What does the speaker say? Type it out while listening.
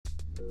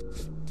Hello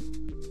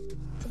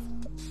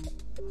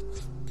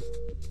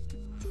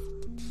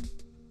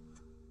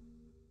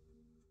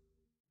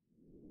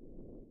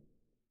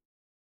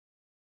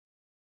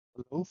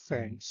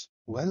friends,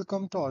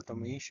 welcome to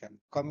Automation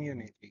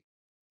Community.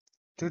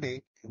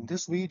 Today in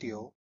this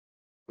video,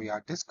 we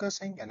are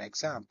discussing an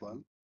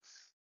example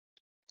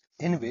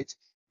in which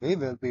we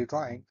will be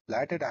drawing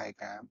ladder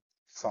diagram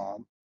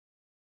from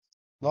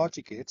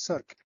logic gate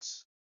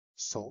circuits.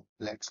 So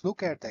let's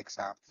look at the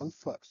example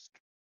first.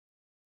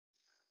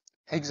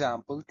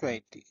 Example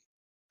 20.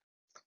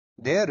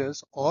 There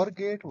is OR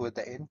gate with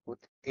the input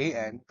A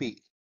and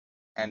B,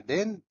 and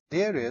then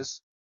there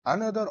is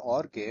another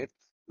OR gate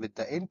with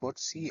the input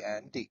C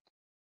and D.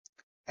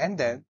 And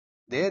then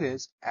there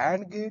is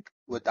AND gate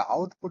with the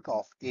output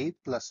of A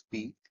plus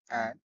B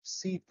and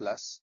C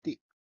plus D.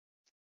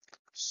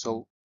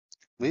 So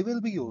we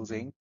will be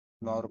using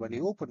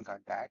normally open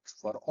contacts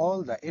for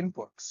all the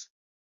inputs,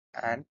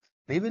 and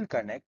we will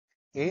connect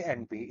A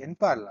and B in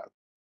parallel.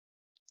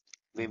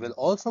 We will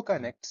also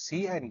connect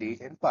C and D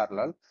in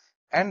parallel,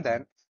 and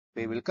then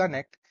we will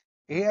connect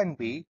A and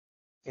B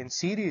in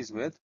series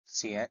with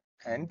C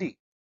and D.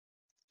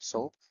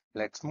 So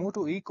let's move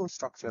to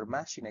EcoStruxure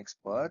Machine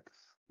Expert,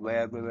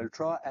 where we will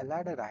draw a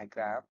ladder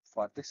diagram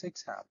for this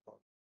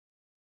example.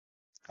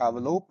 I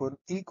will open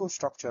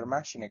EcoStruxure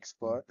Machine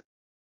Expert.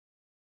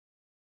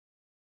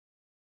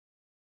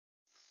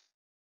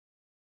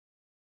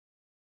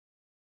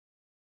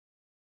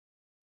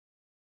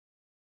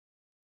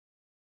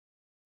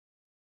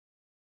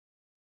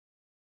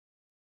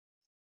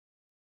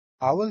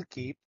 I will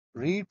keep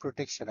read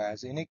protection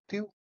as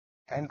inactive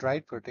and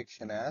write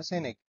protection as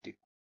inactive,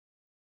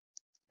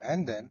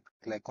 and then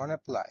click on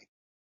Apply.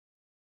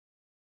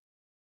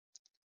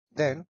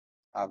 Then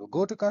I will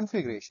go to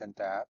Configuration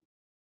tab.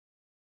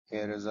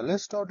 Here is a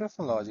list of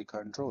different logic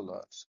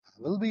controllers. I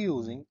will be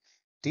using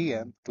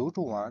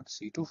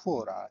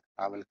TM221C24R.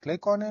 I will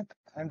click on it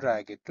and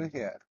drag it to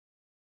here.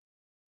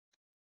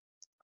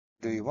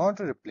 Do you want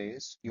to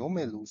replace? You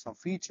may lose some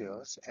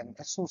features and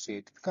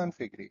associated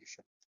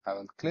configuration. I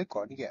will click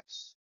on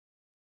Yes.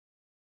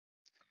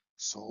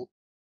 So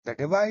the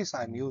device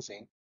I'm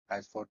using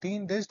has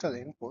 14 digital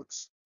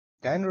inputs,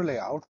 10 relay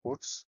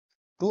outputs,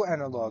 2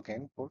 analog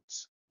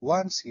inputs,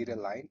 1 serial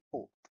line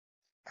port,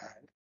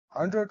 and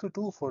 100 to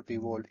 240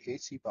 volt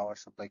AC power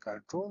supply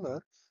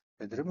controller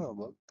with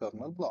removable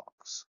terminal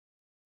blocks.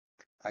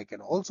 I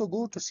can also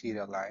go to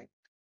serial line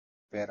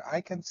where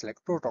I can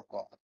select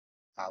protocol.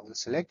 I will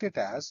select it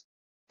as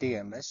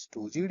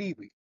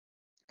TMS2GDB,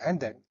 and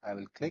then I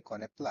will click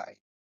on Apply.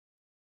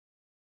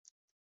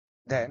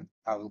 Then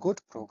I will go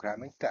to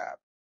Programming tab.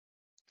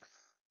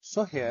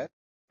 So here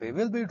we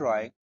will be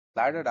drawing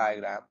ladder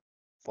diagram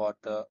for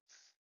the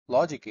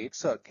logic gate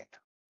circuit.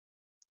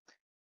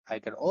 I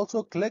can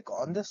also click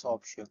on this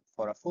option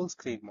for a full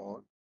screen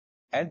mode,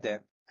 and then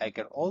I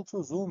can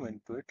also zoom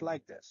into it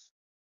like this.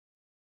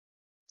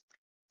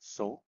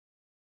 So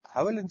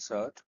I will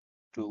insert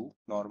two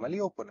normally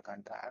open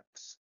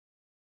contacts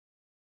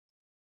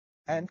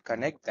and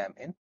connect them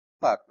in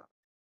parallel.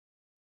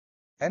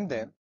 And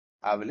then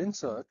I will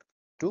insert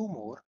two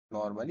more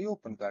normally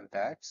open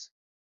contacts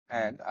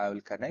and I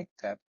will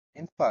connect them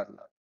in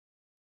parallel.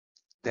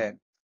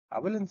 Then I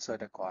will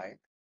insert a coil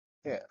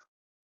here.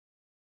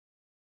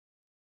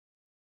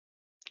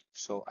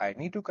 So I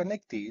need to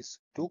connect these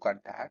two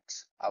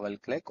contacts. I will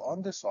click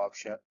on this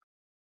option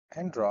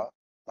and draw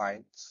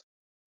lines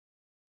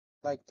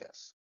like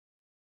this.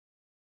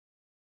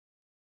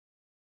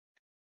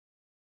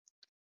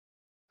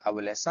 I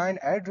will assign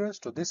address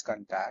to this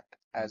contact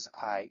as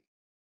I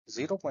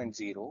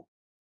 0.0.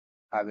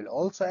 I will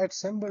also add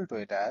symbol to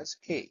it as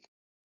A.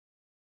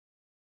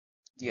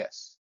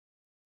 Yes.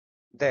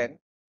 Then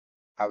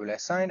I will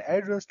assign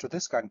address to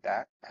this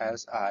contact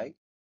as I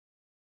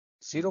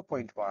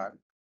 0.1.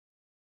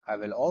 I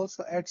will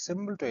also add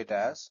symbol to it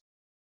as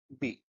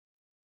B.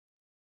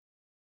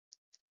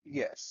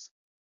 Yes.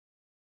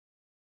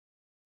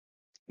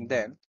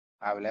 Then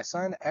I will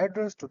assign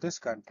address to this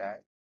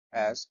contact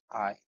as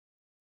I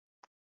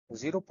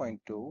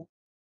 0.2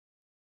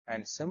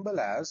 and symbol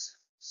as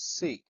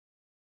C.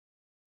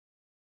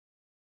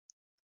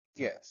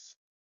 Yes.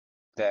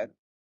 Then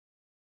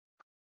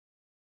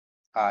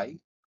I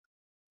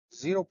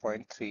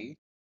 0.3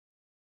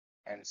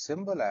 and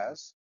symbol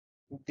as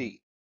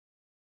D.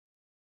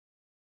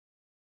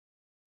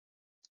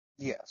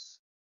 Yes.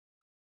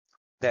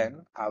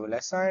 Then I will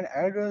assign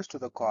address to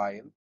the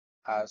coil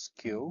as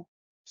Q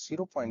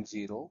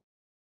 0.0.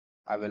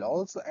 I will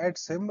also add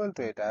symbol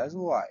to it as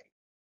Y.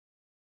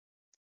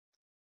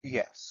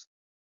 Yes.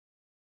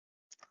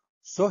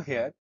 So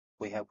here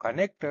we have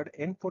connected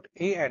input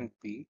A and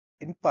B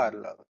in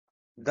parallel,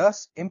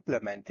 thus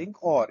implementing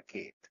OR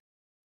gate.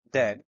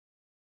 Then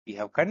we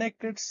have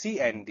connected C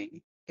and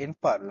D in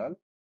parallel,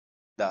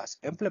 thus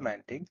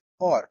implementing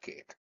OR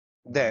gate.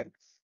 Then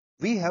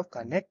we have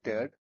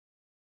connected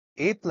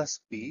A plus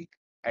B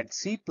and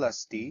C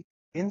plus D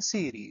in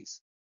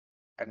series,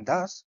 and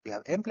thus we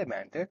have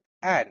implemented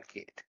AND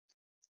gate.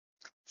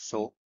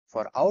 So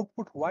for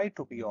output Y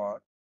to be on,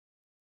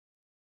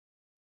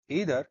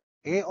 either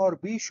A or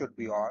B should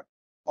be on,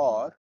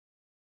 or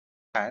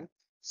and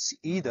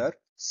either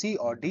C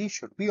or D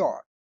should be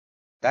on.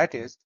 That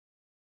is,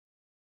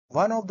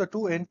 one of the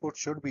two inputs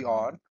should be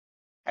on,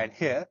 and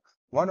here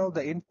one of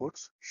the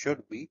inputs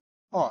should be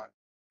on,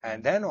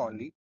 and then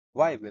only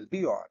Y will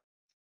be on.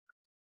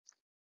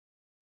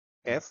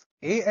 If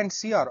A and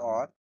C are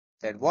on,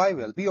 then Y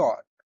will be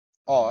on,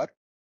 or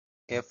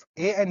if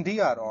A and D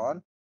are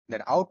on,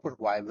 then output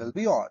Y will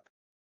be on,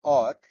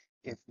 or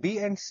if B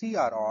and C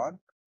are on,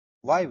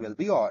 Y will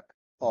be on,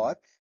 or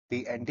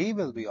B and D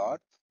will be on,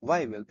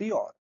 Y will be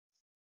on.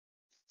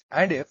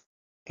 And if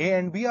A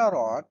and B are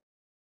on,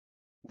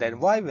 then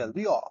Y will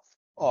be off,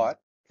 or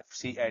if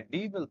C and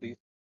D will be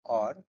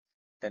on,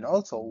 then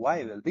also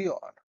Y will be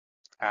on.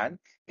 And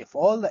if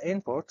all the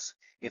inputs,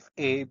 if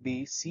A,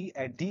 B, C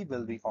and D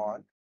will be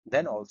on,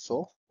 then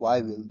also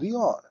Y will be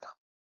on.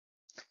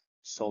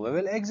 So we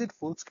will exit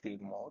full screen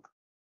mode.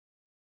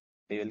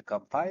 We will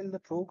compile the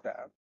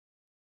program.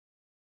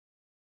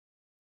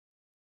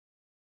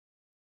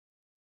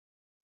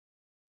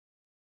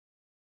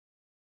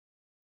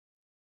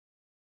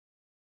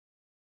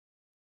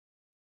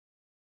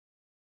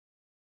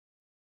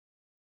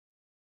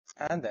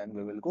 And then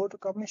we will go to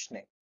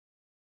commissioning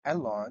and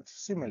launch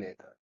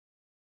simulator.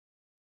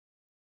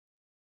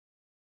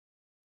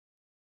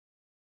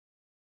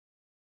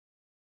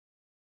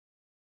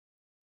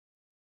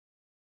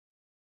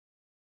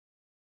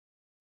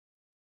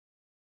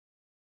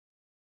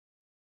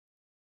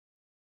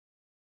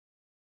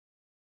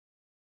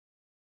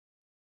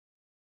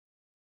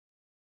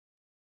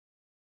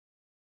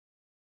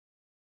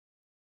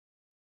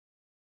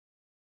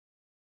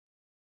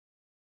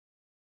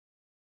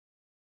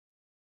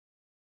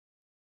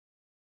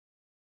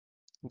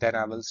 Then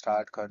I will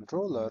start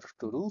controller.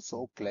 To do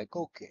so, click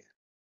OK.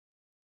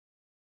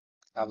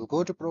 I will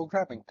go to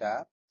Programming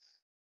tab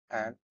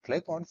and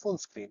click on Full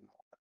Screen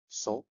Mode.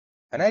 So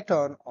when I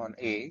turn on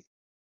A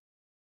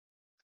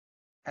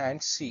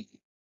and C,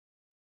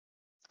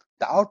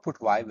 the output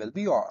Y will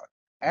be on.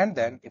 And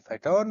then if I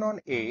turn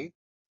on A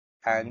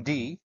and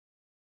D,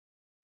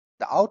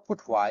 the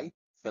output Y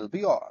will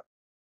be on.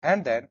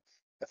 And then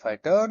if I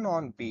turn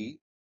on B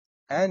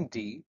and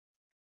D,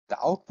 the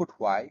output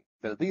Y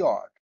will be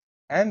on.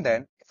 And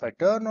then if I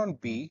turn on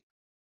B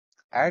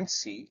and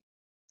C,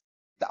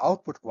 the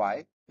output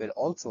Y will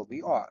also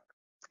be on.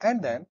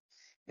 And then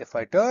if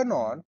I turn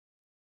on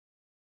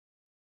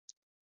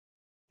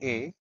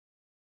A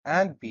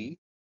and B,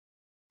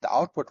 the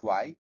output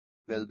Y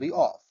will be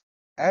off.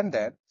 And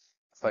then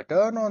if I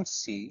turn on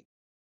C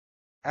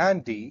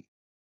and D,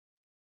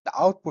 the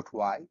output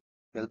Y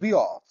will be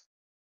off.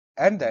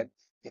 And then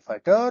if I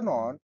turn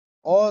on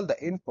all the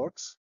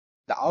inputs,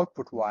 the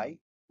output Y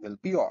will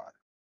be on.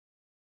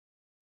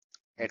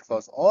 It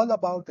was all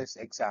about this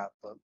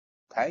example.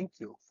 Thank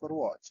you for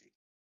watching.